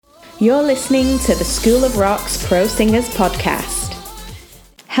You're listening to the School of Rock's Pro Singers podcast.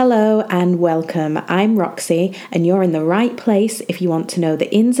 Hello and welcome. I'm Roxy, and you're in the right place if you want to know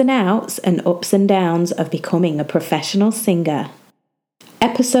the ins and outs and ups and downs of becoming a professional singer.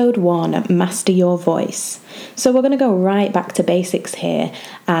 Episode 1, Master Your Voice. So we're going to go right back to basics here,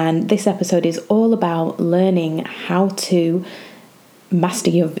 and this episode is all about learning how to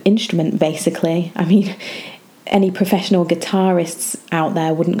master your instrument, basically. I mean, any professional guitarists out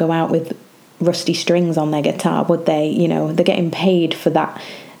there wouldn't go out with rusty strings on their guitar, would they? You know, they're getting paid for that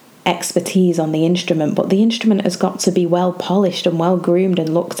expertise on the instrument, but the instrument has got to be well polished and well groomed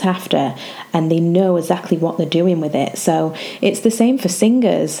and looked after, and they know exactly what they're doing with it. So it's the same for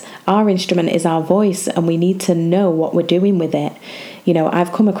singers. Our instrument is our voice, and we need to know what we're doing with it. You know,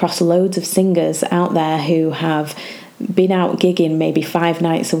 I've come across loads of singers out there who have been out gigging maybe 5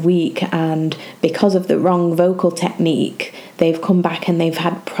 nights a week, and because of the wrong vocal technique, they've come back and they've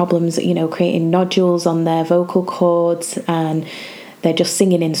had problems, you know, creating nodules on their vocal cords, and they're just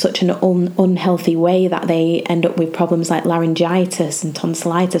singing in such an unhealthy way that they end up with problems like laryngitis and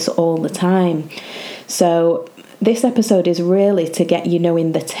tonsillitis all the time. So this episode is really to get you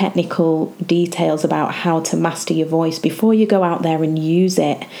knowing the technical details about how to master your voice before you go out there and use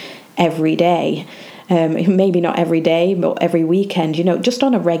it every day. Maybe not every day, but every weekend, you know, just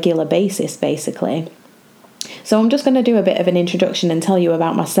on a regular basis, basically. So I'm just going to do a bit of an introduction and tell you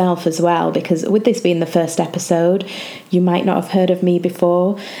about myself as well, because with this being the first episode, you might not have heard of me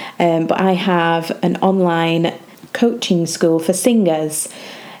before, but I have an online coaching school for singers.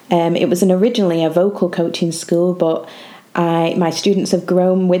 It was originally a vocal coaching school, but my students have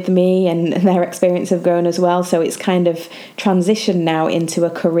grown with me and their experience have grown as well, so it's kind of transitioned now into a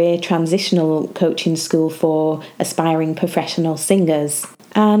career transitional coaching school for aspiring professional singers.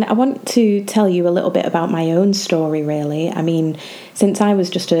 And I want to tell you a little bit about my own story, really. I mean, since I was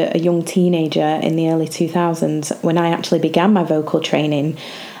just a young teenager in the early 2000s, when I actually began my vocal training,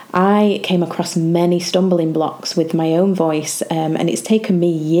 I came across many stumbling blocks with my own voice, and it's taken me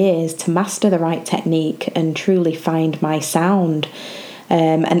years to master the right technique and truly find my sound.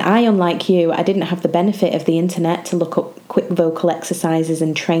 And I, unlike you, I didn't have the benefit of the internet to look up quick vocal exercises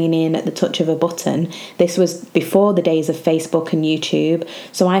and training at the touch of a button. This was before the days of Facebook and YouTube,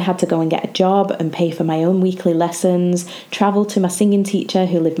 so I had to go and get a job and pay for my own weekly lessons, travel to my singing teacher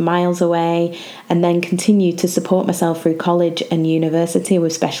who lived miles away, and then continue to support myself through college and university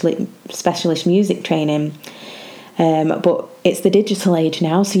with specialist music training. But it's the digital age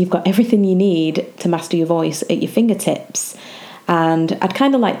now, so you've got everything you need to master your voice at your fingertips. And I'd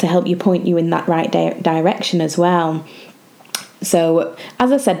kind of like to help you point you in that right direction as well. So,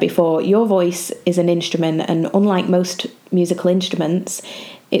 as I said before, your voice is an instrument, and unlike most musical instruments,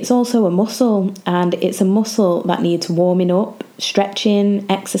 it's also a muscle, and it's a muscle that needs warming up, stretching,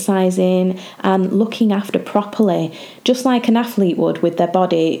 exercising, and looking after properly, just like an athlete would with their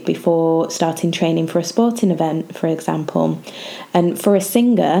body before starting training for a sporting event, for example. And for a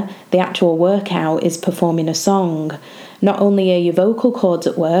singer, the actual workout is performing a song. Not only are your vocal cords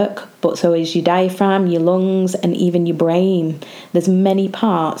at work, but so is your diaphragm, your lungs, and even your brain. There's many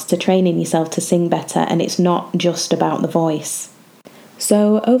parts to training yourself to sing better, and it's not just about the voice.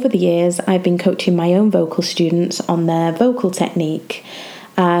 So over the years, I've been coaching my own vocal students on their vocal technique,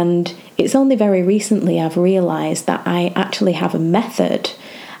 and it's only very recently I've realised that I actually have a method,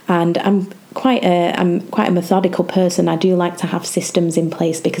 and I'm quite a methodical person. I do like to have systems in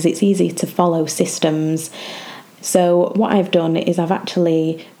place because it's easy to follow systems. So what I've done is I've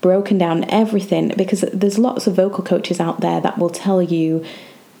actually broken down everything, because there's lots of vocal coaches out there that will tell you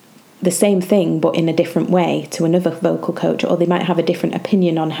the same thing but in a different way to another vocal coach, or they might have a different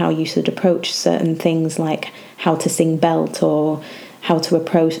opinion on how you should approach certain things, like how to sing belt or how to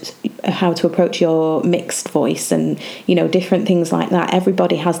approach your mixed voice, and you know, different things like that.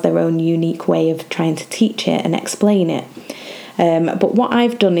 Everybody has their own unique way of trying to teach it and explain it. But what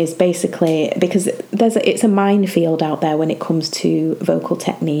I've done is basically, because it's a minefield out there when it comes to vocal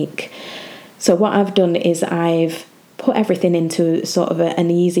technique. So what I've done is I've put everything into sort of an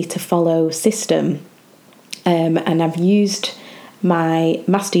easy to follow system. And I've used my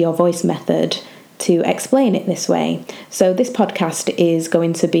Master Your Voice method to explain it this way. So this podcast is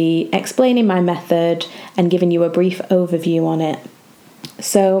going to be explaining my method and giving you a brief overview on it.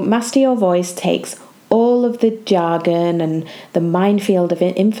 So Master Your Voice takes all of the jargon and the minefield of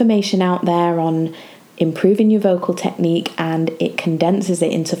information out there on improving your vocal technique, and it condenses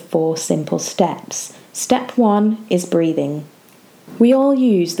it into 4 simple steps. Step 1 is breathing. We all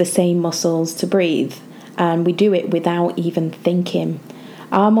use the same muscles to breathe, and we do it without even thinking.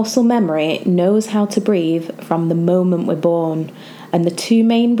 Our muscle memory knows how to breathe from the moment we're born, And the two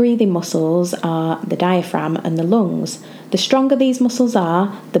main breathing muscles are the diaphragm and the lungs. The stronger these muscles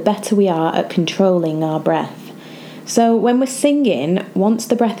are, the better we are at controlling our breath. So when we're singing, once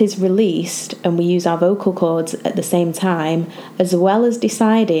the breath is released and we use our vocal cords at the same time, as well as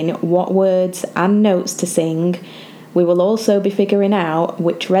deciding what words and notes to sing, we will also be figuring out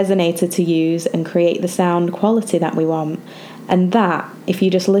which resonator to use and create the sound quality that we want. And that, if you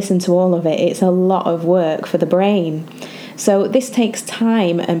just listen to all of it, it's a lot of work for the brain. So this takes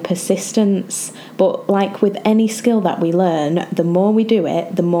time and persistence, but like with any skill that we learn, the more we do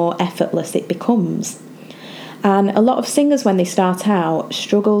it, the more effortless it becomes. And a lot of singers, when they start out,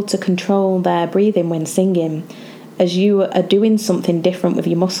 struggle to control their breathing when singing, as you are doing something different with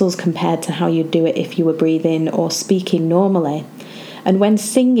your muscles compared to how you'd do it if you were breathing or speaking normally. And when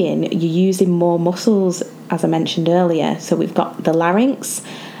singing, you're using more muscles, as I mentioned earlier. So we've got the larynx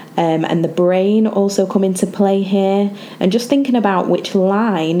and the brain also come into play here. And just thinking about which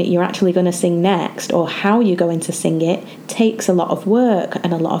line you're actually going to sing next or how you're going to sing it takes a lot of work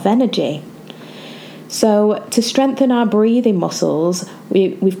and a lot of energy. So to strengthen our breathing muscles,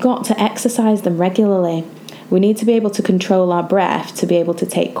 we've got to exercise them regularly. We need to be able to control our breath, to be able to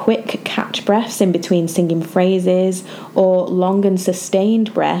take quick catch breaths in between singing phrases, or long and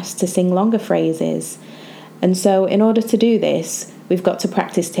sustained breaths to sing longer phrases. And so in order to do this, we've got to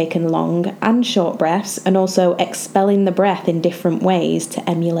practice taking long and short breaths and also expelling the breath in different ways to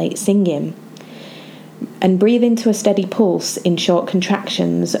emulate singing. And breathing to a steady pulse in short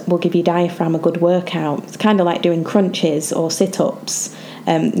contractions will give your diaphragm a good workout. It's kind of like doing crunches or sit-ups,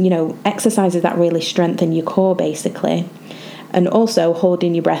 exercises that really strengthen your core basically, and also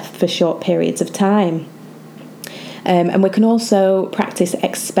holding your breath for short periods of time. And we can also practice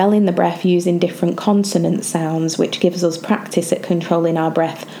expelling the breath using different consonant sounds, which gives us practice at controlling our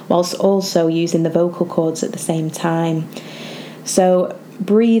breath whilst also using the vocal cords at the same time. So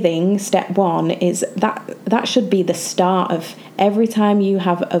breathing, step one, is that should be the start of every time you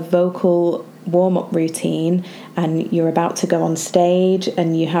have a vocal warm-up routine and you're about to go on stage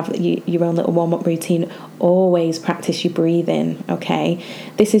and you have your own little warm-up routine. Always practice your breathing, okay?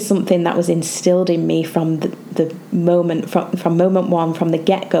 This is something that was instilled in me from the moment, from moment one, from the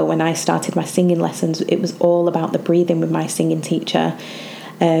get-go. When I started my singing lessons, it was all about the breathing with my singing teacher.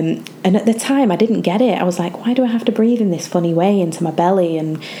 And at the time I didn't get it. I was like, why do I have to breathe in this funny way into my belly?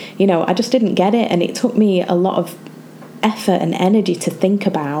 And I just didn't get it, and it took me a lot of effort and energy to think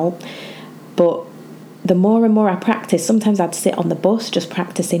about. But the more and more I practiced, sometimes I'd sit on the bus just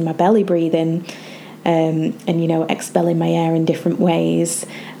practicing my belly breathing, and expelling my air in different ways.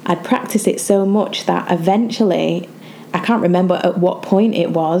 I'd practice it so much that eventually, I can't remember at what point it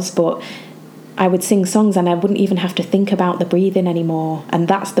was, but I would sing songs and I wouldn't even have to think about the breathing anymore. And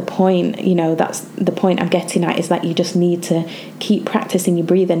that's the point, that's the point I'm getting at, is that you just need to keep practicing your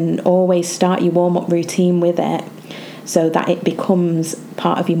breathing and always start your warm-up routine with it so that it becomes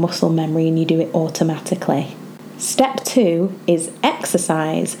part of your muscle memory and you do it automatically. Step 2 is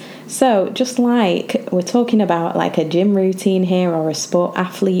exercise. So just like we're talking about like a gym routine here or a sport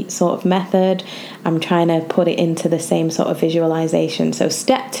athlete sort of method, I'm trying to put it into the same sort of visualization. So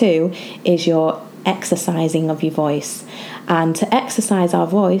step 2 is your exercising of your voice. And to exercise our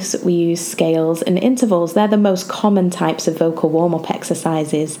voice, we use scales and intervals. They're the most common types of vocal warm-up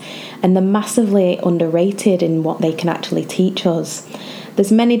exercises, and they're massively underrated in what they can actually teach us.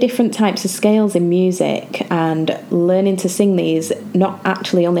 There's many different types of scales in music, and learning to sing these not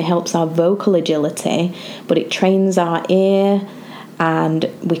actually only helps our vocal agility, but it trains our ear, and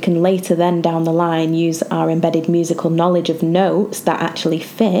we can later then down the line use our embedded musical knowledge of notes that actually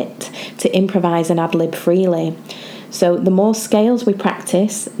fit to improvise and ad-lib freely. So the more scales we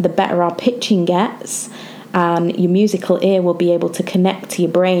practice, the better our pitching gets, and your musical ear will be able to connect to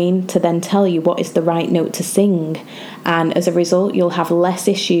your brain to then tell you what is the right note to sing. And as a result, you'll have less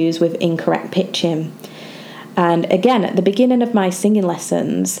issues with incorrect pitching. And again, at the beginning of my singing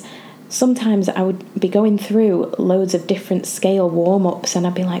lessons, sometimes I would be going through loads of different scale warm-ups and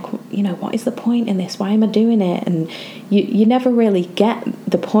I'd be like, what is the point in this? Why am I doing it? And you never really get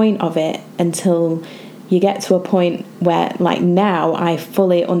the point of it until you get to a point where, like now, I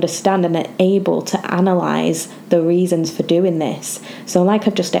fully understand and am able to analyse the reasons for doing this. So like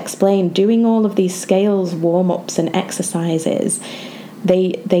I've just explained, doing all of these scales, warm-ups and exercises,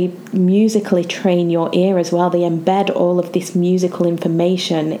 they musically train your ear as well. They embed all of this musical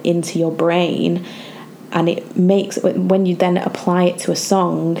information into your brain, and it makes, when you then apply it to a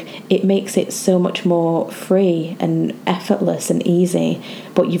song, it makes it so much more free and effortless and easy.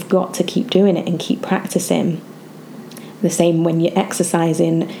 But you've got to keep doing it and keep practicing. The same when you're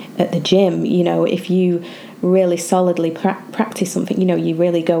exercising at the gym. If you really solidly practice something, you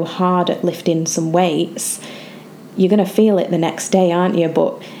really go hard at lifting some weights, you're going to feel it the next day, aren't you?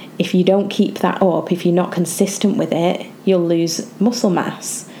 But if you don't keep that up, if you're not consistent with it, you'll lose muscle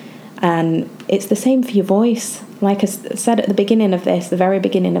mass. And it's the same for your voice. Like I said at the very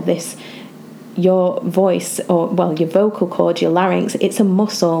beginning of this, your voice, your vocal cord, your larynx, it's a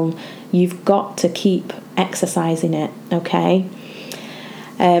muscle. You've got to keep exercising it, okay?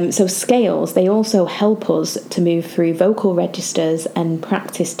 So scales, they also help us to move through vocal registers and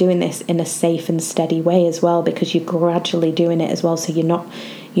practice doing this in a safe and steady way as well, because you're gradually doing it as well. So you're not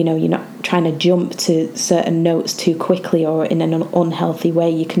trying to jump to certain notes too quickly or in an unhealthy way.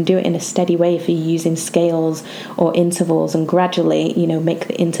 You can do it in a steady way if you're using scales or intervals, and gradually, make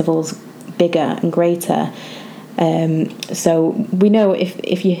the intervals bigger and greater. So we know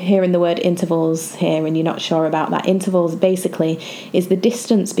if you're hearing the word intervals here and you're not sure about that, intervals basically is the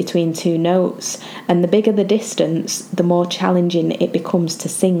distance between two notes, and the bigger the distance, the more challenging it becomes to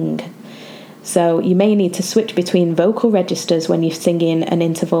sing. So you may need to switch between vocal registers when you're singing an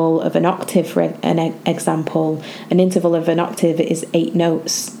interval of an octave. For an example, an interval of an octave is 8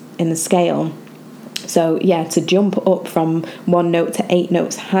 notes in the scale. So to jump up from 1 note to 8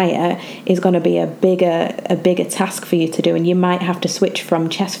 notes higher is going to be a bigger task for you to do, and you might have to switch from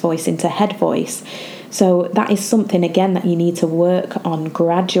chest voice into head voice. So that is something, again, that you need to work on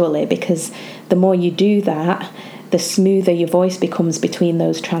gradually, because the more you do that, the smoother your voice becomes between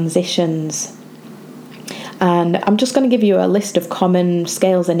those transitions. And I'm just going to give you a list of common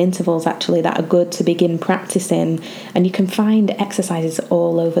scales and intervals actually that are good to begin practicing, and you can find exercises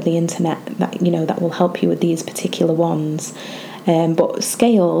all over the internet that will help you with these particular ones. But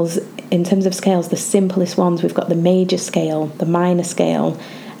scales, in terms of scales, the simplest ones, we've got the major scale, the minor scale,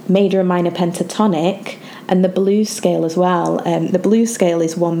 major and minor pentatonic, and the blues scale as well. The blues scale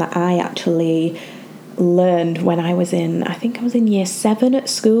is one that I actually learned when I was in year 7 at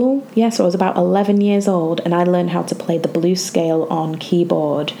school. So I was about 11 years old, and I learned how to play the blues scale on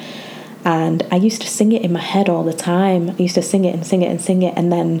keyboard, and I used to sing it in my head all the time. I used to sing it,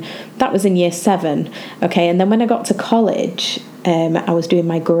 and then that was in year 7. Okay, and then when I got to college, I was doing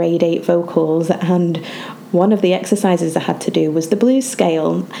my grade 8 vocals, and one of the exercises I had to do was the blues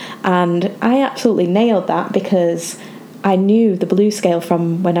scale, and I absolutely nailed that because I knew the blues scale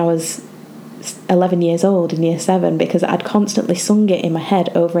from when I was 11 years old in year 7, because I'd constantly sung it in my head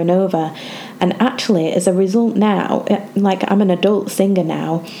over and over. And actually, as a result now, I'm an adult singer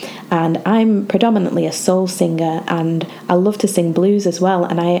now, and I'm predominantly a soul singer, and I love to sing blues as well.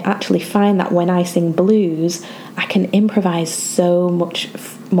 And I actually find that when I sing blues, I can improvise so much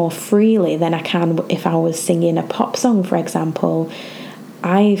more freely than I can if I was singing a pop song, for example.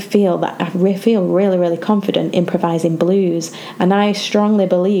 I feel really, really confident improvising blues, and I strongly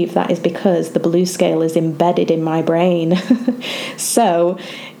believe that is because the blues scale is embedded in my brain. So,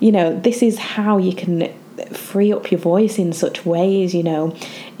 this is how you can free up your voice in such ways.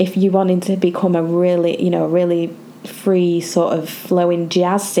 If you wanted to become a really free sort of flowing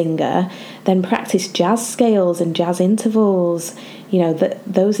jazz singer, then practice jazz scales and jazz intervals.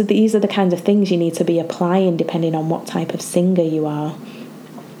 These are the kinds of things you need to be applying depending on what type of singer you are.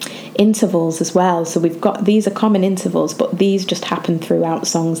 Intervals as well. So we've got, these are common intervals, but these just happen throughout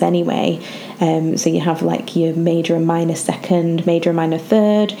songs anyway. So you have like your major and minor second, major and minor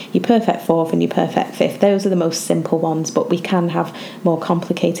third, your perfect fourth and your perfect fifth. Those are the most simple ones, but we can have more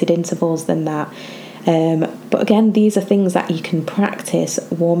complicated intervals than that. But again, these are things that you can practice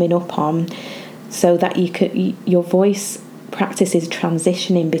warming up on, so that your voice practices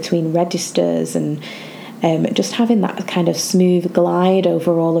transitioning between registers and just having that kind of smooth glide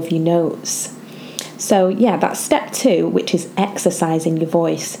over all of your notes. So that's step 2, which is exercising your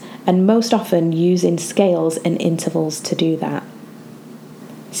voice, and most often using scales and intervals to do that.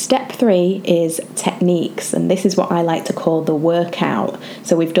 Step 3 is techniques, and this is what I like to call the workout.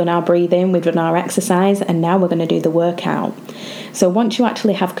 So we've done our breathing, we've done our exercise, and now we're going to do the workout. So once you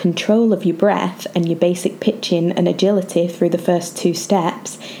actually have control of your breath and your basic pitching and agility through the first 2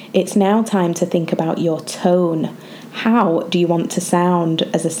 steps, it's now time to think about your tone. How do you want to sound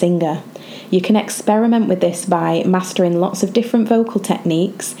as a singer? You can experiment with this by mastering lots of different vocal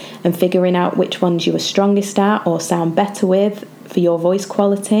techniques and figuring out which ones you are strongest at or sound better with for your voice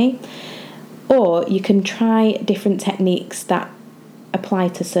quality. Or you can try different techniques that apply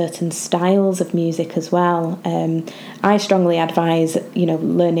to certain styles of music as well. I strongly advise,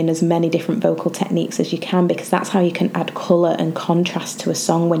 learning as many different vocal techniques as you can, because that's how you can add colour and contrast to a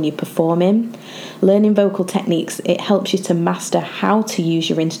song when you're performing. Learning vocal techniques, it helps you to master how to use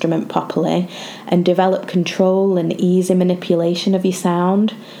your instrument properly and develop control and easy manipulation of your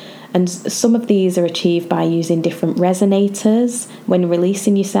sound. And some of these are achieved by using different resonators when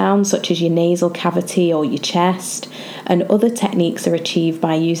releasing your sound, such as your nasal cavity or your chest. And other techniques are achieved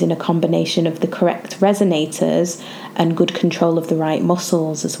by using a combination of the correct resonators and good control of the right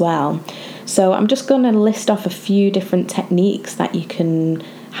muscles as well. So I'm just going to list off a few different techniques that you can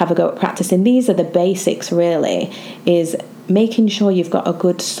have a go at practicing. These are the basics, really, is making sure you've got a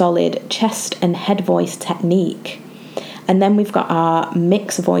good solid chest and head voice technique. And then we've got our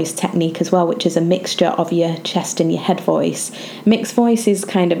mix voice technique as well, which is a mixture of your chest and your head voice. Mixed voice is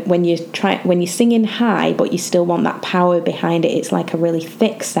kind of when you're singing high, but you still want that power behind it. It's like a really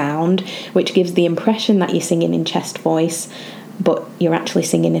thick sound, which gives the impression that you're singing in chest voice, but you're actually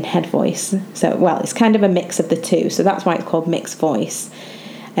singing in head voice. So, it's kind of a mix of the two. So that's why it's called mixed voice.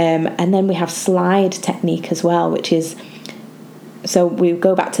 And then we have slide technique as well, which is, so we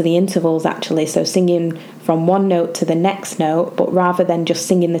go back to the intervals actually, so singing from one note to the next note, but rather than just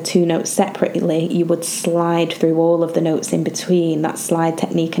singing the two notes separately, you would slide through all of the notes in between. That slide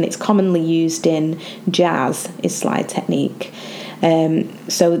technique, and it's commonly used in jazz, is slide technique.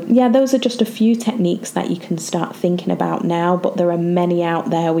 Those are just a few techniques that you can start thinking about now, but there are many out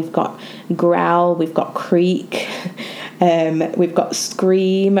there. We've got growl, we've got creak, we've got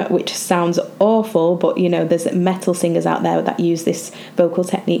scream, which sounds awful, but there's metal singers out there that use this vocal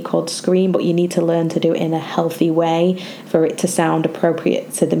technique called scream, but you need to learn to do it in a healthy way for it to sound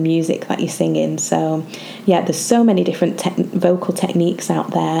appropriate to the music that you're singing. So there's so many different vocal techniques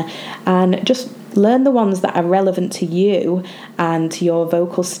out there, and just learn the ones that are relevant to you and to your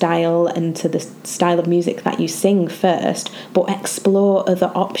vocal style and to the style of music that you sing first, but explore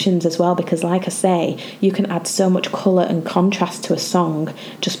other options as well, because like I say, you can add so much colour and contrast to a song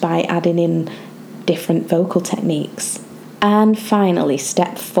just by adding in different vocal techniques. And finally,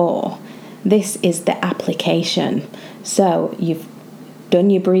 step 4. This is the application. So you've done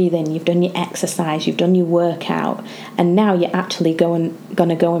your breathing, you've done your exercise, you've done your workout, and now you're actually going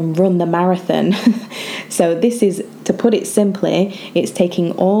to go and run the marathon. So this is, to put it simply, it's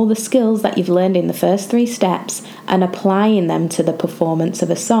taking all the skills that you've learned in the first 3 steps and applying them to the performance of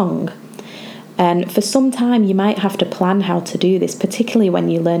a song. And for some time you might have to plan how to do this, particularly when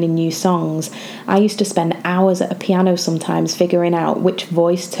you're learning new songs. I used to spend hours at a piano sometimes figuring out which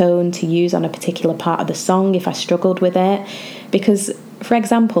voice tone to use on a particular part of the song if I struggled with it, because for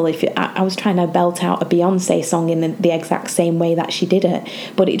example, if I was trying to belt out a Beyonce song in the exact same way that she did it,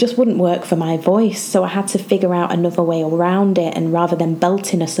 but it just wouldn't work for my voice, so I had to figure out another way around it, and rather than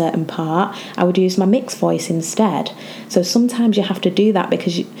belting a certain part, I would use my mixed voice instead. So sometimes you have to do that,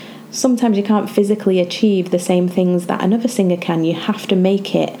 because sometimes you can't physically achieve the same things that another singer can. You have to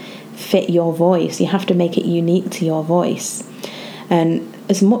make it fit your voice. You have to make it unique to your voice. And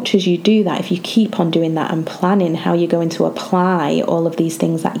as much as you do that, if you keep on doing that and planning how you're going to apply all of these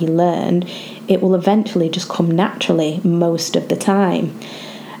things that you learned, it will eventually just come naturally most of the time.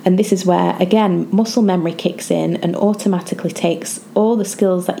 And this is where, again, muscle memory kicks in and automatically takes all the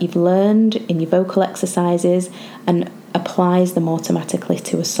skills that you've learned in your vocal exercises and applies them automatically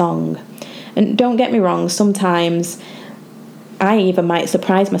to a song. And don't get me wrong, sometimes I even might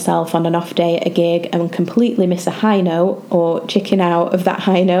surprise myself on an off day at a gig and completely miss a high note, or chicken out of that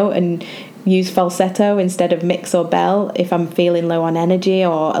high note and use falsetto instead of mix or bell if I'm feeling low on energy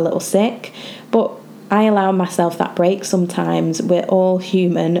or a little sick. But I allow myself that break sometimes. We're all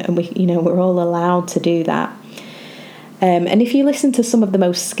human, and we're all allowed to do that. And if you listen to some of the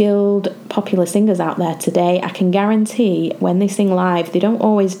most skilled popular singers out there today, I can guarantee when they sing live, they don't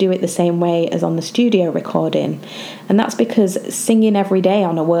always do it the same way as on the studio recording. And that's because singing every day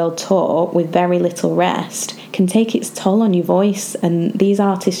on a world tour with very little rest can take its toll on your voice, and these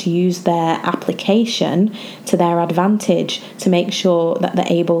artists use their application to their advantage to make sure that they're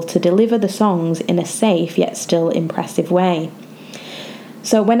able to deliver the songs in a safe yet still impressive way.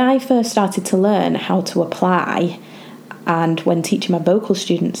 So when I first started to learn how to apply, and when teaching my vocal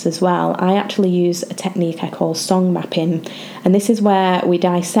students as well, I actually use a technique I call song mapping. And this is where we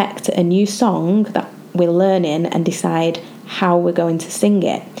dissect a new song that we're learning and decide how we're going to sing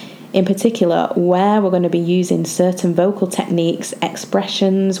it. In particular, where we're going to be using certain vocal techniques,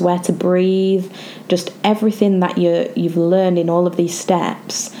 expressions, where to breathe, just everything that you've learned in all of these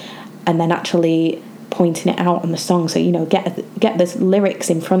steps, and then actually pointing it out on the song. So, get the lyrics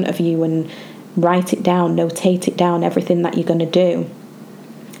in front of you and write it down, notate it down, everything that you're going to do.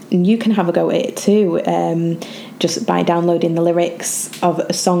 you can have a go at it too, just by downloading the lyrics of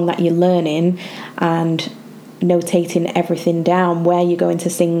a song that you're learning and notating everything down, where you're going to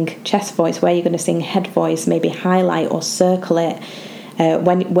sing chest voice, where you're going to sing head voice, maybe highlight or circle it,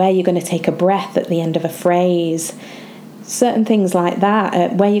 where you're going to take a breath at the end of a phrase, certain things like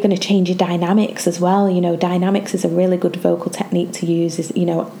that, where you're going to change your dynamics as well. Dynamics is a really good vocal technique to use, is,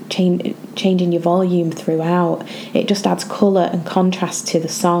 changing your volume throughout. It just adds colour and contrast to the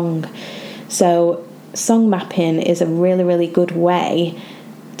song. So song mapping is a really, really good way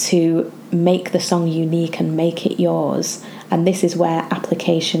to make the song unique and make it yours. And this is where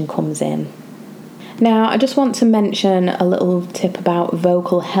application comes in. Now, I just want to mention a little tip about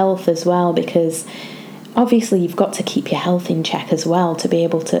vocal health as well, because obviously you've got to keep your health in check as well to be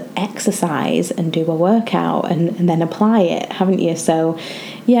able to exercise and do a workout and then apply it, haven't you? So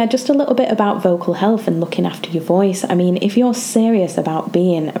yeah, just a little bit about vocal health and looking after your voice. I mean, if you're serious about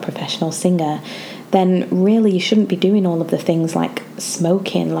being a professional singer, then really you shouldn't be doing all of the things like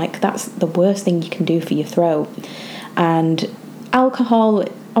smoking. Like, that's the worst thing you can do for your throat. And alcohol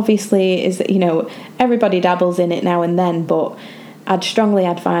obviously is, everybody dabbles in it now and then, but I'd strongly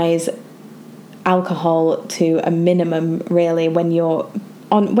advise alcohol to a minimum, really, when you're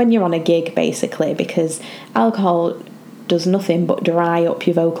on a gig, basically, because alcohol does nothing but dry up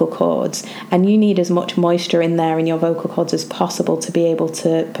your vocal cords, and you need as much moisture in there in your vocal cords as possible to be able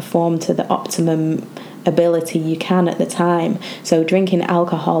to perform to the optimum ability you can at the time. So drinking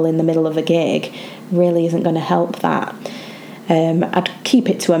alcohol in the middle of a gig really isn't going to help that. I'd keep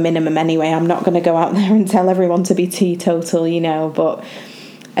it to a minimum anyway. I'm not going to go out there and tell everyone to be teetotal, but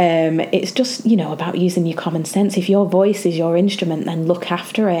it's just, about using your common sense. If your voice is your instrument, then look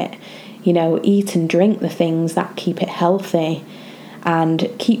after it. Eat and drink the things that keep it healthy, and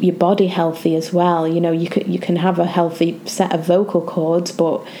keep your body healthy as well. You can have a healthy set of vocal cords,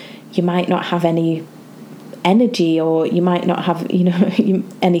 but you might not have any energy, or you might not have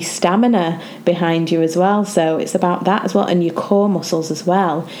any stamina behind you as well. So it's about that as well, and your core muscles as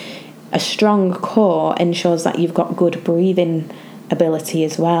well. A strong core ensures that you've got good breathing ability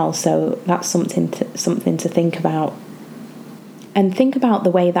as well. So that's something to think about. And think about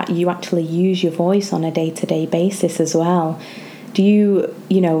the way that you actually use your voice on a day-to-day basis as well. Do you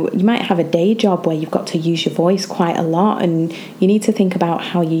might have a day job where you've got to use your voice quite a lot, and you need to think about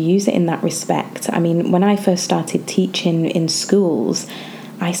how you use it in that respect. I mean, when I first started teaching in schools,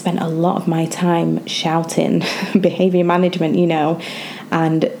 I spent a lot of my time shouting, behaviour management,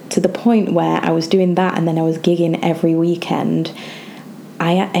 and to the point where I was doing that and then I was gigging every weekend.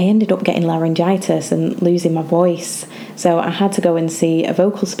 I ended up getting laryngitis and losing my voice. So I had to go and see a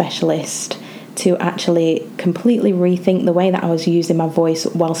vocal specialist to actually completely rethink the way that I was using my voice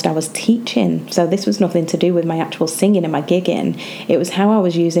whilst I was teaching. So this was nothing to do with my actual singing and my gigging. It was how I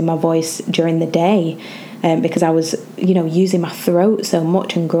was using my voice during the day, because I was, using my throat so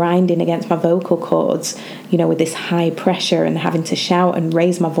much and grinding against my vocal cords, with this high pressure and having to shout and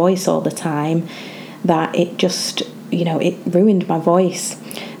raise my voice all the time, that it just, it ruined my voice.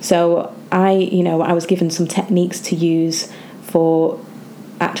 So I was given some techniques to use for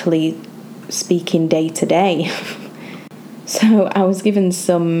actually speaking day to day. So I was given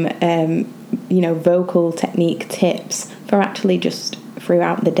some, vocal technique tips for actually just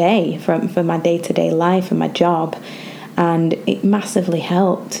throughout the day, for my day-to-day life and my job. And it massively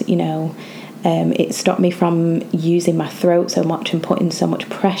helped, it stopped me from using my throat so much and putting so much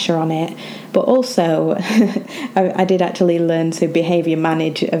pressure on it. But also, I did actually learn to behaviour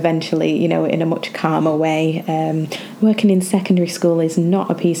manage eventually, in a much calmer way. Working in secondary school is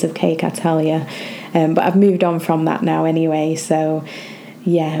not a piece of cake, I tell you. But I've moved on from that now anyway. So,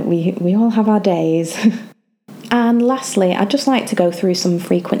 yeah, we all have our days. And lastly, I'd just like to go through some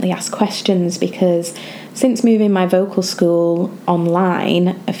frequently asked questions, because since moving my vocal school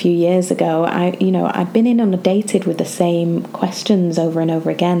online a few years ago, I'd been inundated with the same questions over and over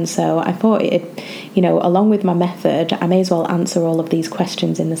again. So I thought along with my method, I may as well answer all of these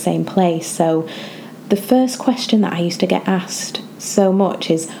questions in the same place. So the first question that I used to get asked so much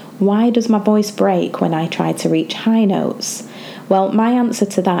is, why does my voice break when I try to reach high notes? Well, my answer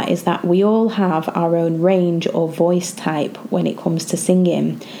to that is that we all have our own range or voice type when it comes to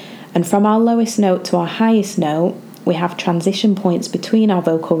singing. And from our lowest note to our highest note, we have transition points between our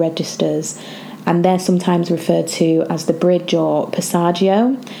vocal registers, and they're sometimes referred to as the bridge or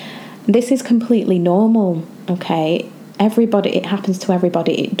passaggio. This is completely normal, okay? It happens to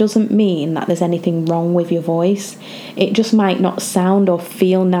everybody. It doesn't mean that there's anything wrong with your voice. It just might not sound or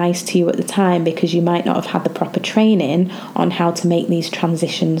feel nice to you at the time, because you might not have had the proper training on how to make these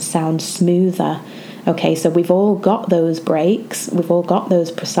transitions sound smoother. Okay, so we've all got those breaks, we've all got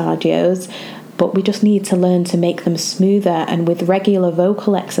those presagios, but we just need to learn to make them smoother. And with regular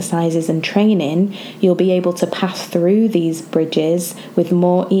vocal exercises and training, you'll be able to pass through these bridges with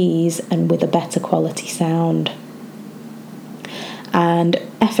more ease and with a better quality sound. And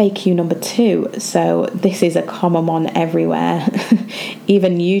FAQ number 2, so this is a common one everywhere.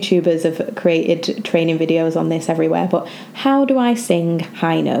 Even YouTubers have created training videos on this everywhere. But how do I sing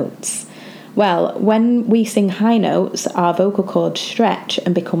high notes? Well, when we sing high notes, our vocal cords stretch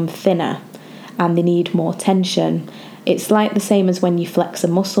and become thinner, and they need more tension. It's like the same as when you flex a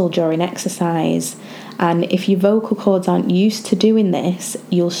muscle during exercise. And if your vocal cords aren't used to doing this,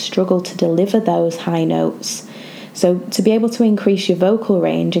 you'll struggle to deliver those high notes. So to be able to increase your vocal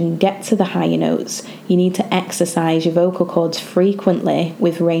range and get to the higher notes, you need to exercise your vocal cords frequently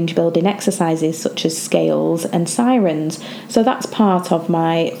with range building exercises such as scales and sirens. So that's part of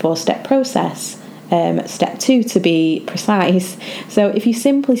my 4-step process. Step 2 to be precise. So if you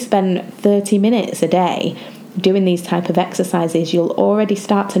simply spend 30 minutes a day doing these type of exercises, you'll already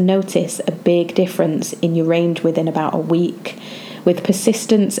start to notice a big difference in your range within about a week. With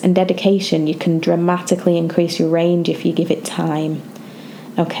persistence and dedication, you can dramatically increase your range if you give it time.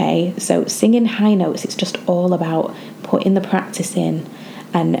 Okay, so singing high notes, it's just all about putting the practice in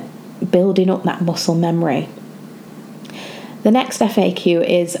and building up that muscle memory. The next FAQ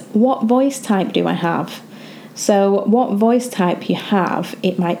is, what voice type do I have? So what voice type you have,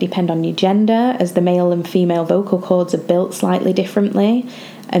 it might depend on your gender, as the male and female vocal cords are built slightly differently.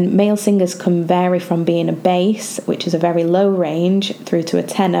 And male singers can vary from being a bass, which is a very low range, through to a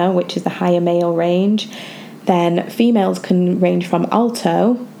tenor, which is the higher male range. Then females can range from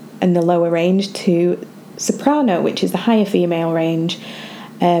alto and the lower range to soprano, which is the higher female range.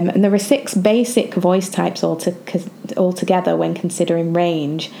 And there are 6 basic voice types altogether when considering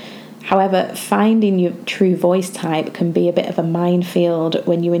range. However, finding your true voice type can be a bit of a minefield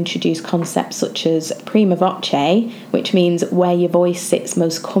when you introduce concepts such as prima voce, which means where your voice sits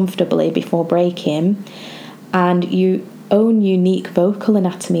most comfortably before breaking, and your own unique vocal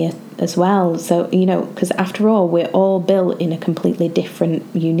anatomy as well. So, because after all, we're all built in a completely different,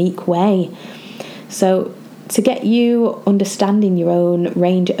 unique way. So to get you understanding your own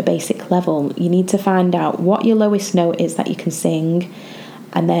range at a basic level, you need to find out what your lowest note is that you can sing,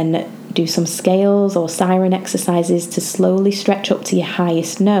 and then do some scales or siren exercises to slowly stretch up to your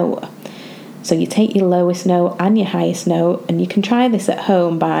highest note. So you take your lowest note and your highest note, and you can try this at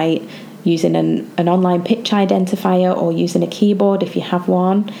home by using an online pitch identifier or using a keyboard if you have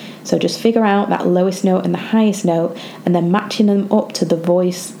one. So just figure out that lowest note and the highest note, and then matching them up to the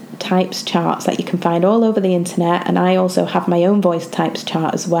voice types charts that you can find all over the internet. And I also have my own voice types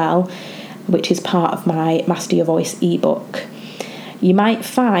chart as well, which is part of my Master Your Voice ebook. You might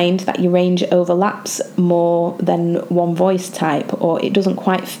find that your range overlaps more than one voice type, or it doesn't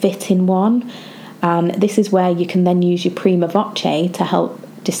quite fit in one. And this is where you can then use your prima voce to help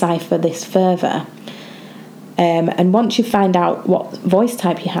decipher this further. And once you find out what voice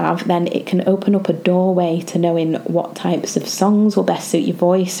type you have, then it can open up a doorway to knowing what types of songs will best suit your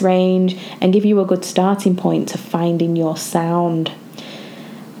voice range and give you a good starting point to finding your sound.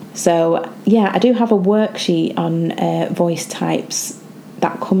 So yeah, I do have a worksheet on voice types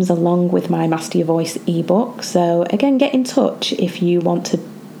that comes along with my Master Your Voice ebook. So again, get in touch if you want to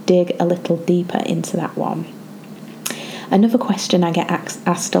dig a little deeper into that one. Another question I get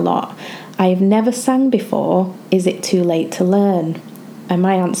asked a lot: I have never sang before, is it too late to learn? And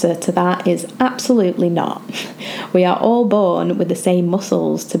my answer to that is absolutely not. We are all born with the same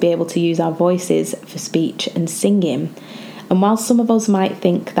muscles to be able to use our voices for speech and singing. And while some of us might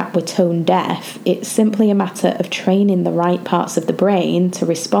think that we're tone deaf, it's simply a matter of training the right parts of the brain to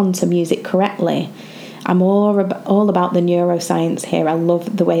respond to music correctly. I'm all about the neuroscience here. I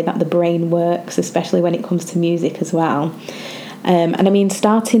love the way that the brain works, especially when it comes to music as well. And I mean,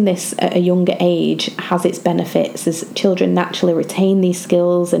 starting this at a younger age has its benefits, as children naturally retain these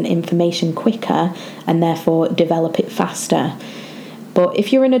skills and information quicker and therefore develop it faster. But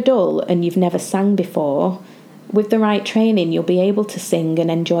if you're an adult and you've never sang before, with the right training, you'll be able to sing and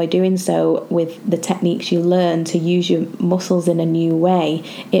enjoy doing so with the techniques you learn to use your muscles in a new way.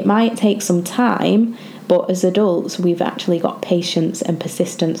 It might take some time, but as adults, we've actually got patience and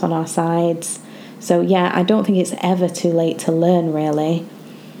persistence on our sides. So yeah, I don't think it's ever too late to learn, really.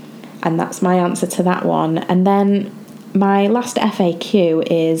 And that's my answer to that one. And then my last FAQ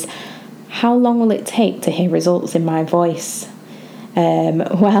is, how long will it take to hear results in my voice?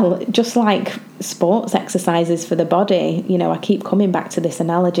 Well, just like sports exercises for the body, I keep coming back to this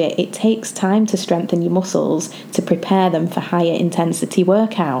analogy. It takes time to strengthen your muscles to prepare them for higher intensity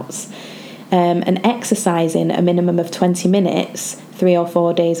workouts. and exercising a minimum of 20 minutes 3 or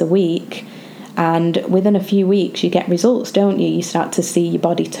 4 days a week. And within a few weeks, you get results, don't you? You start to see your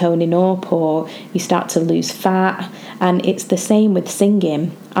body toning up, or you start to lose fat. And it's the same with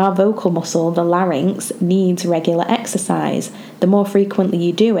singing. Our vocal muscle, the larynx, needs regular exercise. The more frequently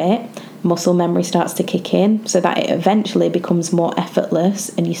you do it, muscle memory starts to kick in, so that it eventually becomes more effortless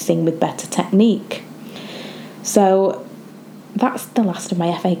and you sing with better technique. So that's the last of my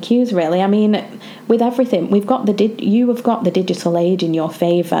FAQs, really. I mean, with everything, you have got the digital age in your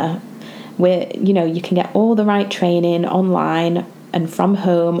favour, where you can get all the right training online and from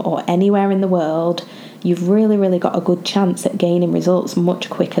home or anywhere in the world. You've really, really got a good chance at gaining results much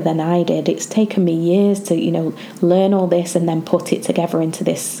quicker than I did. It's taken me years to, learn all this and then put it together into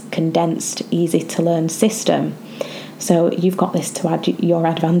this condensed, easy to learn system. So you've got this to your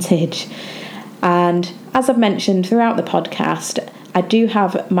advantage. And as I've mentioned throughout the podcast, I do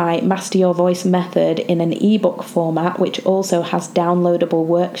have my Master Your Voice method in an ebook format, which also has downloadable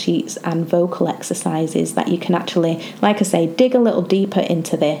worksheets and vocal exercises that you can actually, like I say, dig a little deeper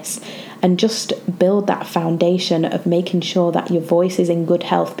into this and just build that foundation of making sure that your voice is in good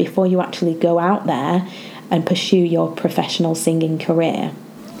health before you actually go out there and pursue your professional singing career.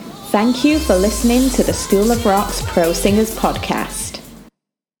 Thank you for listening to the School of Rock's Pro Singers podcast.